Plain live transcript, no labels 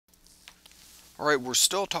Alright, we're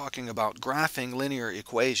still talking about graphing linear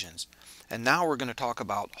equations, and now we're going to talk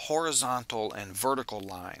about horizontal and vertical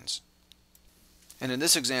lines. And in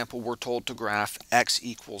this example, we're told to graph x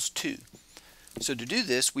equals 2. So to do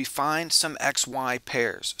this, we find some xy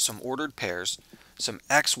pairs, some ordered pairs, some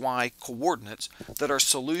xy coordinates that are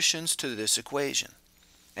solutions to this equation.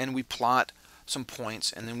 And we plot some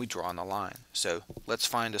points and then we draw on the line. So let's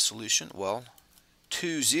find a solution. Well,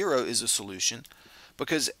 2, 0 is a solution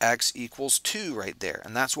because x equals 2 right there,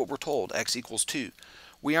 and that's what we're told, x equals 2.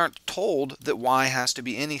 We aren't told that y has to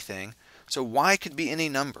be anything, so y could be any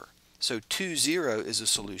number. So 2, 0 is a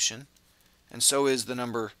solution, and so is the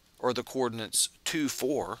number or the coordinates 2,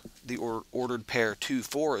 4. The ordered pair 2,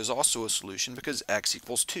 4 is also a solution because x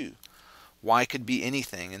equals 2. Y could be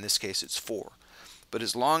anything, in this case it's 4. But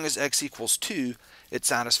as long as x equals 2, it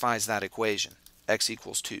satisfies that equation, x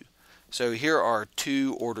equals 2. So here are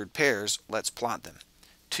two ordered pairs. Let's plot them.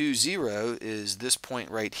 2, 0 is this point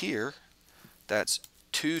right here. That's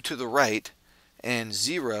 2 to the right and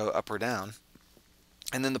 0 up or down.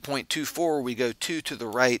 And then the point 2, 4, we go 2 to the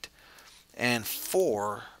right and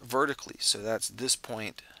 4 vertically. So that's this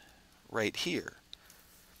point right here.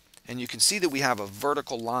 And you can see that we have a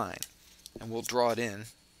vertical line, and we'll draw it in.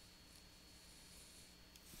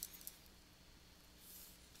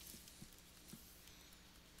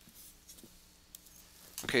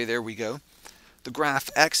 Okay, there we go. The graph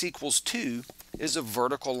x equals 2 is a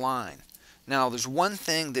vertical line. Now, there's one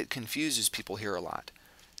thing that confuses people here a lot.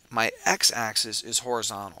 My x-axis is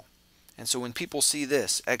horizontal. And so when people see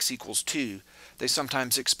this, x equals 2, they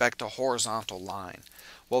sometimes expect a horizontal line.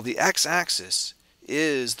 Well, the x-axis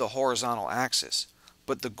is the horizontal axis,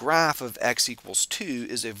 but the graph of x equals 2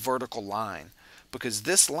 is a vertical line, because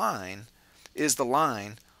this line is the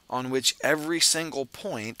line on which every single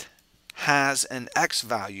point has an x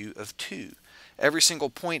value of 2. Every single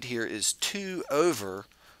point here is 2 over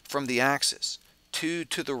from the axis, 2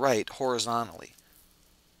 to the right horizontally.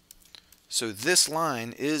 So this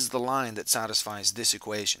line is the line that satisfies this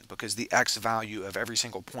equation because the x value of every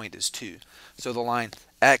single point is 2. So the line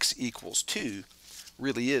x equals 2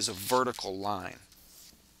 really is a vertical line.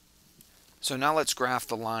 So now let's graph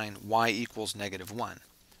the line y equals -1.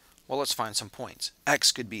 Well, let's find some points.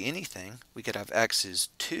 X could be anything. We could have x is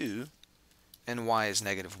 2 and y is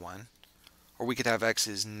 -1. Or we could have x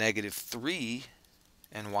is -3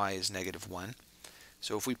 and y is -1.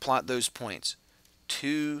 So if we plot those points,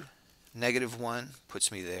 2, -1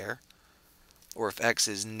 puts me there. Or if x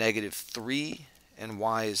is -3 and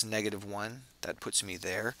y is -1, that puts me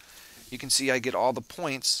there. You can see I get all the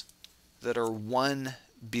points that are 1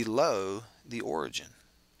 below the origin.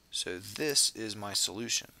 So this is my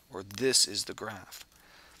solution, or this is the graph.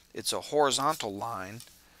 It's a horizontal line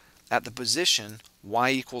at the position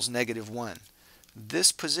y equals -1.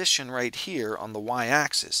 This position right here on the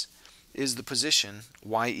y-axis is the position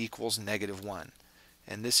y equals -1.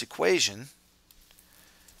 And this equation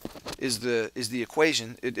is the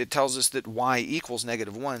equation. It tells us that y equals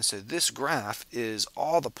 -1. So this graph is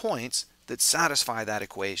all the points that satisfy that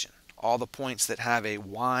equation. All the points that have a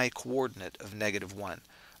y coordinate of -1.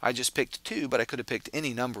 I just picked 2, but I could have picked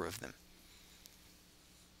any number of them.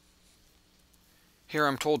 Here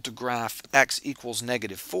I'm told to graph x equals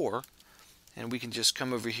 -4. And we can just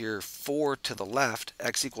come over here 4 to the left,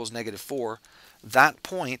 x equals -4. That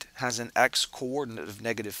point has an x coordinate of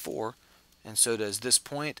 -4, and so does this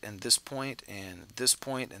point, and this point, and this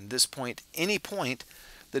point, and this point. Any point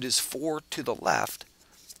that is 4 to the left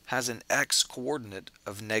has an x coordinate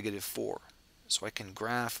of -4. So I can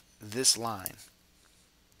graph this line.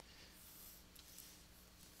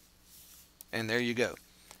 And there you go.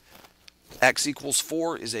 X equals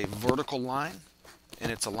 4 is a vertical line,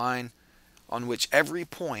 and it's a line on which every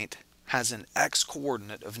point has an x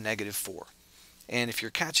coordinate of -4. And if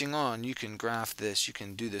you're catching on, you can graph this, you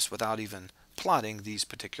can do this without even plotting these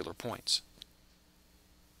particular points.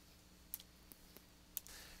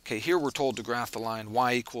 Okay, here we're told to graph the line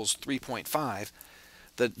y equals 3.5.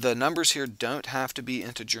 The numbers here don't have to be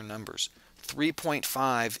integer numbers.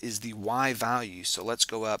 3.5 is the y value, so let's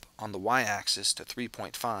go up on the y-axis to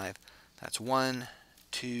 3.5. That's 1,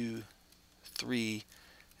 2, 3,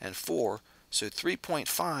 and 4. So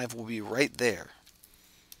 3.5 will be right there.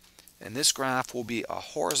 And this graph will be a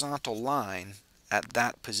horizontal line at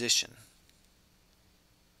that position.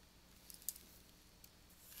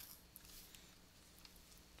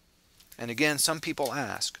 And again, some people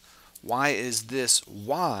ask, why is this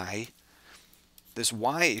y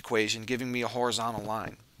equation giving me a horizontal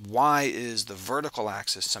line? Y is the vertical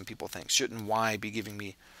axis, some people think. Shouldn't y be giving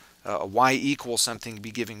me y equals something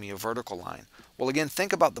be giving me a vertical line? Well, again,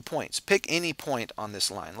 think about the points. Pick any point on this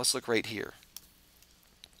line. Let's look right here.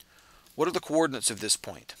 What are the coordinates of this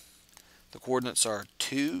point? The coordinates are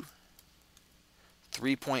 2,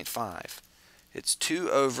 3.5. It's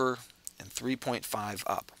 2 over and 3.5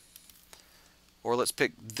 up. Or let's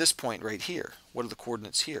pick this point right here. What are the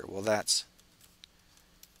coordinates here? Well, that's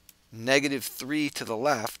 -3 to the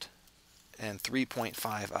left and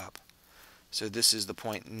 3.5 up. So this is the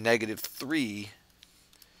point -3,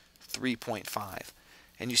 3.5.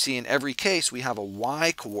 And you see in every case we have a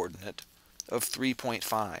y coordinate of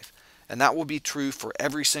 3.5. And that will be true for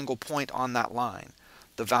every single point on that line.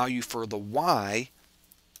 The value for the y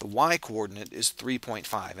coordinate is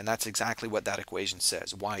 3.5, and that's exactly what that equation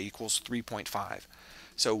says. Y equals 3.5.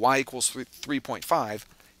 So y equals 3.5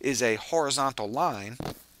 is a horizontal line,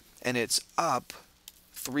 and it's up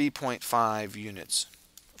 3.5 units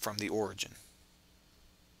from the origin.